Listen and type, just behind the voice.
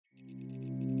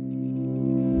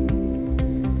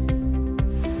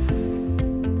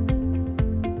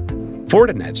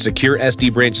Fortinet's secure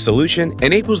SD-Branch solution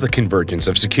enables the convergence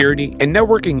of security and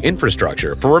networking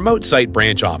infrastructure for remote site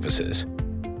branch offices.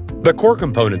 The core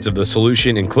components of the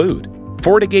solution include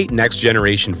FortiGate Next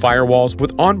Generation Firewalls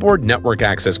with onboard network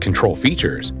access control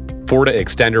features,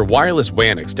 FortiExtender Wireless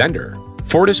WAN Extender,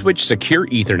 FortiSwitch Secure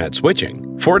Ethernet Switching,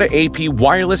 FortiAP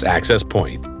Wireless Access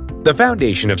Point. The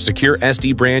foundation of secure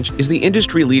SD-Branch is the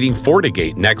industry-leading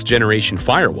FortiGate Next Generation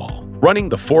Firewall, running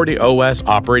the FortiOS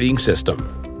operating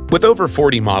system. With over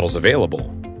 40 models available,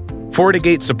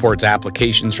 FortiGate supports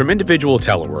applications from individual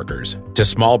teleworkers to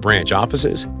small branch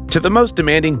offices to the most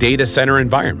demanding data center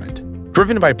environment.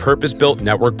 Driven by purpose-built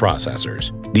network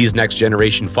processors, these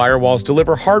next-generation firewalls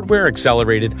deliver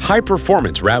hardware-accelerated,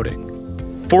 high-performance routing.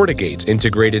 FortiGate's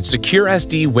integrated secure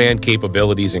SD-WAN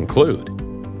capabilities include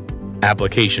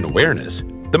application awareness,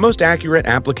 the most accurate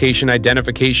application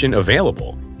identification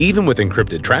available, even with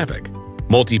encrypted traffic,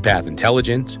 multipath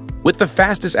intelligence, with the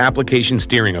fastest application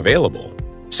steering available,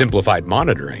 simplified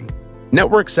monitoring,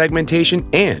 network segmentation,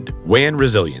 and WAN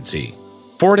resiliency.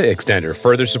 FortiExtender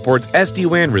further supports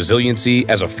SD-WAN resiliency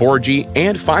as a 4G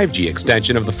and 5G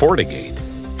extension of the FortiGate.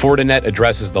 Fortinet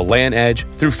addresses the LAN edge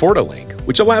through FortiLink,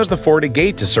 which allows the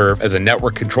FortiGate to serve as a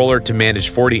network controller to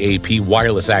manage FortiAP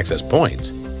wireless access points,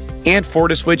 and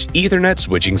FortiSwitch Ethernet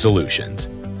switching solutions.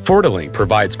 FortiLink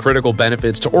provides critical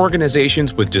benefits to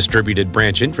organizations with distributed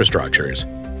branch infrastructures,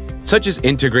 such as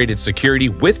integrated security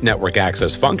with network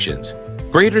access functions,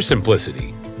 greater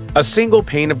simplicity, a single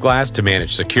pane of glass to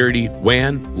manage security,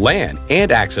 WAN, LAN,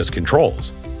 and access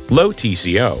controls, low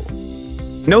TCO,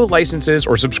 no licenses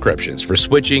or subscriptions for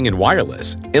switching and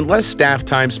wireless, and less staff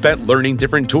time spent learning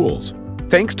different tools.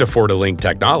 Thanks to FortiLink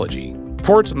technology,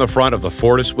 ports on the front of the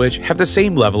FortiSwitch have the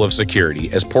same level of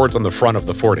security as ports on the front of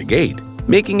the FortiGate,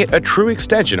 making it a true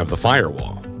extension of the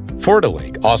firewall.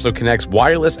 FortiLink also connects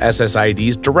wireless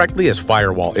SSIDs directly as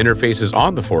firewall interfaces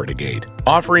on the FortiGate,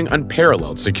 offering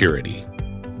unparalleled security.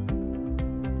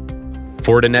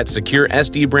 Fortinet's secure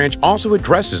SD-Branch also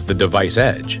addresses the device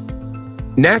edge.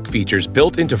 NAC features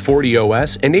built into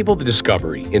FortiOS enable the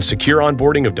discovery and secure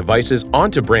onboarding of devices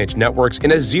onto branch networks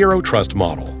in a zero-trust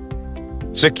model.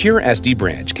 Secure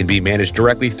SD-Branch can be managed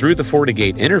directly through the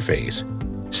FortiGate interface,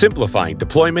 simplifying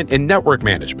deployment and network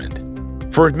management.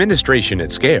 For administration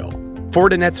at scale,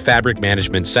 Fortinet's Fabric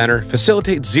Management Center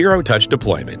facilitates zero-touch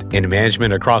deployment and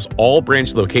management across all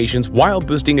branch locations while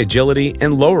boosting agility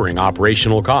and lowering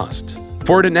operational costs.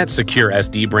 Fortinet's Secure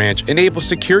SD-Branch enables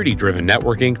security-driven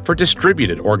networking for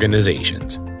distributed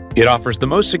organizations. It offers the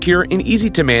most secure and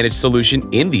easy-to-manage solution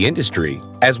in the industry,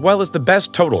 as well as the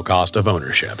best total cost of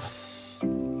ownership.